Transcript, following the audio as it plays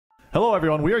Hello,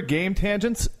 everyone. We are Game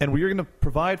Tangents, and we are going to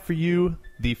provide for you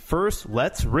the first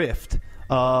Let's Rift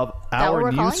of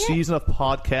our new season of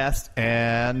podcast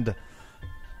and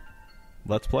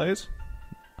Let's Plays.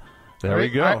 There we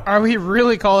go. Are we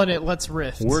really calling it Let's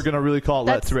Rift? We're going to really call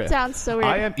it Let's Rift. That sounds so weird.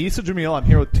 I am Issa Jamil. I'm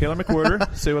here with Taylor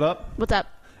McWhirter. Say what up. What's up?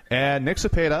 And Nick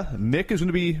Cepeda. Nick is going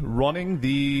to be running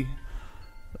the...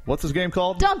 What's this game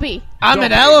called? Dumpy. I'm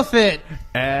an elephant.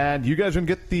 And you guys are going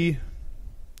to get the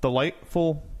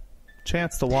delightful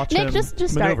chance to watch Nick, him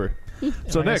just maneuver.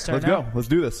 So, Nick, let's go. Let's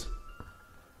do this.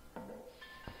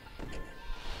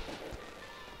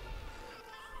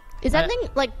 Is that thing,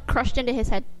 like, crushed into his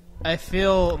head? I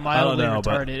feel mildly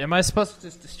retarded. Am I supposed to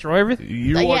just destroy everything?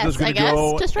 You are just going to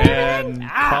go and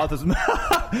cause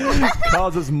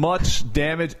as much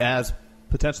damage as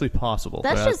potentially possible.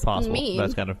 That's just possible. mean.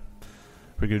 That's kind of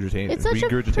regurgitating. It's such a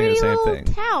pretty the same little thing.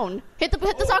 town. Hit the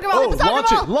soccer ball. Hit the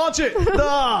soccer ball. Launch it!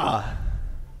 Ah!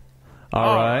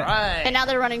 All right. And now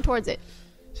they're running towards it.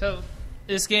 So,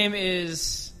 this game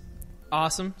is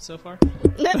awesome so far.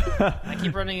 I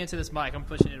keep running into this mic. I'm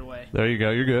pushing it away. There you go.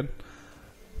 You're good.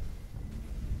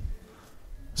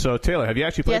 So, Taylor, have you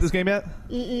actually played this game yet?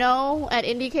 No. At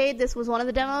Indiecade, this was one of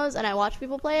the demos, and I watched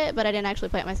people play it, but I didn't actually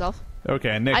play it myself.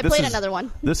 Okay, Nick. I played another one.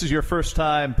 This is your first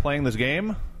time playing this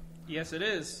game? Yes, it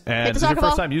is. And this is your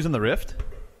first time using the Rift?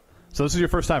 So this is your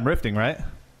first time rifting, right?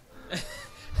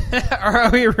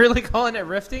 Are we really calling it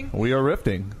rifting? We are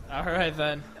rifting. All right,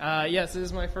 then. Yes, this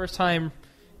is my first time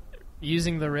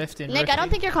using the Rift in Nick, rifting. I don't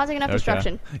think you're causing enough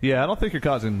destruction. Yeah, I don't think you're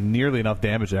causing nearly enough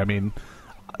damage. I mean...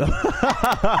 there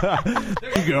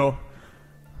you go.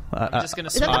 I'm just gonna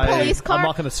is that the police car? I'm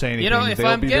not going to say anything. You know, if They'll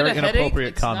I'm be getting very a headache,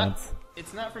 inappropriate comments.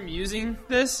 It's not from using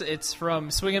this. It's from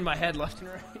swinging my head left and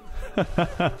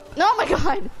right. Oh, my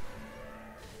God.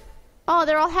 Oh,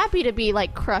 they're all happy to be,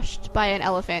 like, crushed by an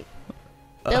elephant.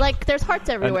 They're like, there's hearts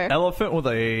everywhere. An elephant with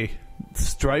a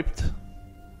striped...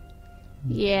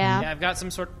 Yeah. Yeah, I've got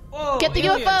some sort of... Get the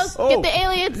aliens. UFOs! Oh, get the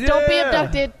aliens! yeah. Don't be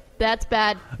abducted! That's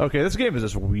bad. Okay, this game is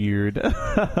just weird.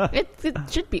 It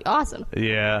should be awesome.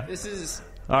 Yeah. This is...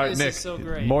 All right, this Nick, is so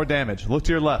great. more damage. Look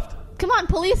to your left. Come on,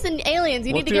 police and aliens.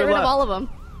 You need to get rid of all of them.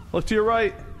 Look to your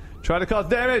right. Try to cause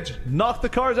damage. Knock the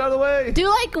cars out of the way. Do,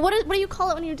 like, what do you call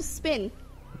it when you just spin?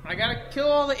 I gotta kill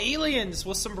all the aliens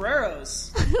with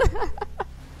sombreros.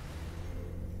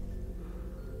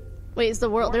 Wait, is the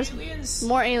world... More There's aliens?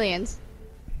 more aliens.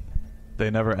 They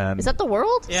never end. Is that the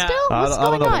world Yeah. still? What's I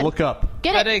don't going know. on? Look up.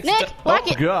 Get it, Nick! Whack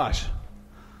it! Gosh.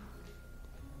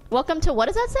 Welcome to... What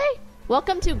does that say?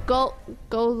 Welcome to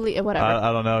whatever.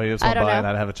 I don't know. He just went by and I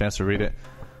didn't have a chance to read it.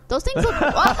 Those things look... you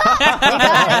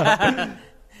got it.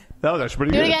 That was actually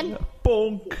pretty Do good. it again.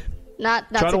 Bonk. Not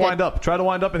Try to so wind good. up. Try to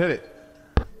wind up and hit it.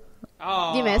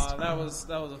 Oh, You missed. That was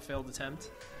a failed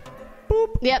attempt.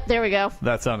 Boop. Yep, there we go.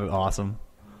 That sounded awesome.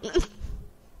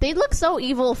 They look so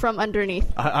evil from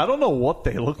underneath. I don't know what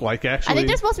they look like, actually. I think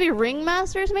they're supposed to be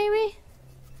ringmasters, maybe?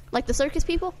 Like the circus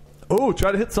people? Oh,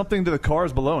 try to hit something to the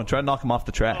cars below and try to knock them off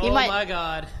the track. Oh might- my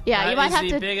god. Yeah, you might have That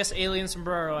is to- the biggest alien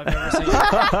sombrero I've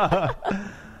ever seen.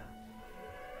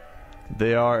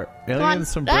 They are alien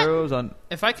sombreros on...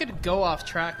 If I could go off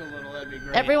track a little, that'd be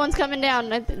great. Everyone's coming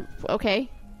down. Okay.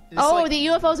 It's Oh, like- the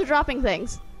UFOs are dropping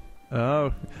things.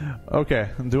 Oh,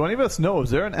 okay. Do any of us know? Is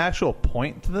there an actual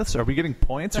point to this? Are we getting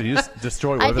points, or you just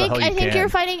destroy whatever the hell you can? I think you're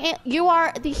fighting. You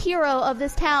are the hero of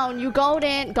this town. You gone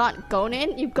in.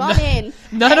 You've gone in.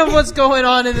 None of what's going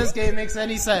on in this game makes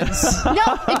any sense. No,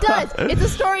 it does. It's a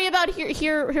story about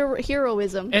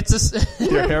heroism. It's a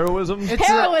Your heroism.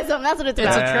 Heroism. That's what it's It's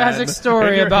about. a tragic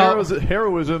story in your about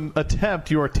heroism attempt.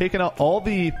 You are taking out all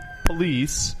the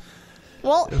police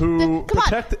who come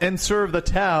protect and serve the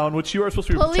town, which you are supposed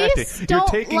to be Police protecting.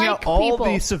 don't You're taking like out all people.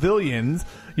 the civilians.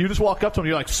 You just walk up to them,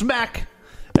 you're like, smack!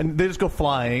 And they just go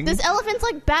flying. This elephant's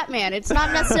like Batman. It's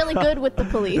not necessarily good with the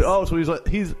police. Oh, so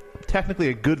he's technically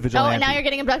a good vigilante. Oh, and now you're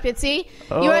getting abducted. See?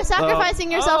 You are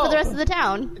sacrificing yourself for the rest of the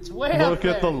town. It's way up Look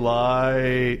there. at the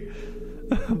light.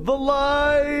 The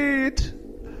light!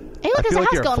 Hey, look, there's a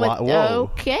house going with...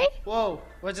 Whoa. Okay. Whoa,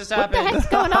 what just What happened? the heck's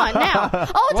going on now? Oh,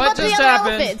 it's What about the just other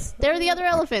happened? elephants. They're the other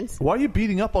elephants. Why are you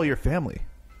beating up all your family?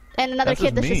 And another That's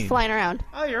kid that's just just mean. flying around.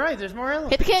 Oh, you're right, there's more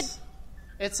elephants. Hit the kid.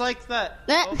 It's like that.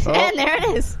 And there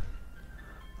it is.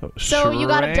 So you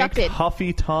got Shrank, abducted.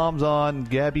 Huffy Tom's on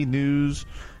Gabby News.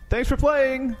 Thanks for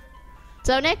playing.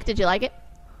 So, Nick, did you like it?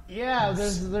 Yeah,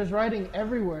 there's writing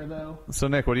everywhere, though. So,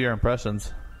 Nick, what are your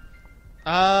impressions?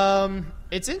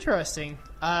 It's interesting.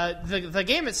 The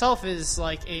game itself is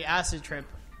like a acid trip.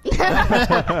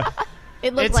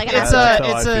 It looks like an it's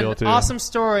accident. an awesome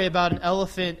story about an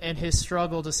elephant and his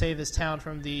struggle to save his town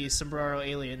from the sombrero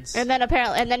aliens. And then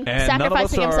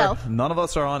sacrificing himself. None of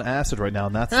us are on acid right now,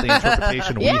 and that's the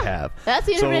interpretation we have. That's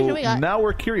the interpretation we got. Now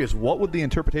we're curious, what would the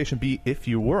interpretation be if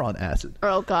you were on acid?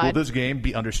 Oh, God. Will this game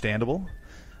be understandable?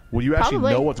 Will you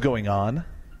actually know what's going on?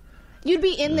 You'd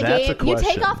be in the game. You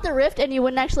take off the rift, and you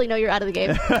wouldn't actually know you're out of the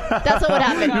game. That's what would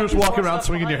happen. You're just walking around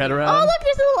swinging your head around. Oh, look,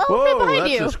 there's a little elephant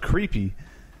behind you. That's just creepy.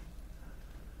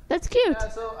 That's cute. Yeah,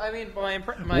 so, I mean, my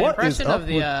impression of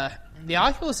the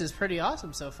Oculus is pretty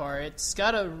awesome so far. It's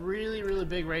got a really, really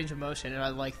big range of motion, and I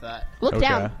like that. Look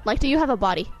down. Like, do you have a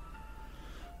body?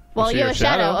 Well, you have a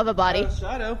shadow of a body.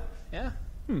 Shadow, yeah.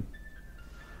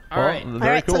 All right.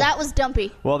 Cool. So that was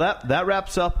Dumpy. Well, that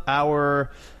wraps up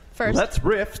our first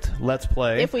Let's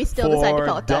Play. If we still decide to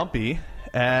call it Dumpy.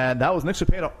 And that was Nick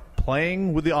Cepeda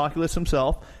playing with the Oculus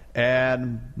himself,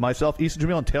 and myself, Issa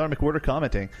Jamil, and Taylor McWhirter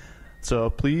commenting.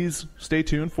 So please stay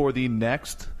tuned for the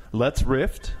next Let's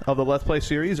Rift of the Let's Play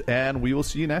series, and we will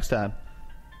see you next time.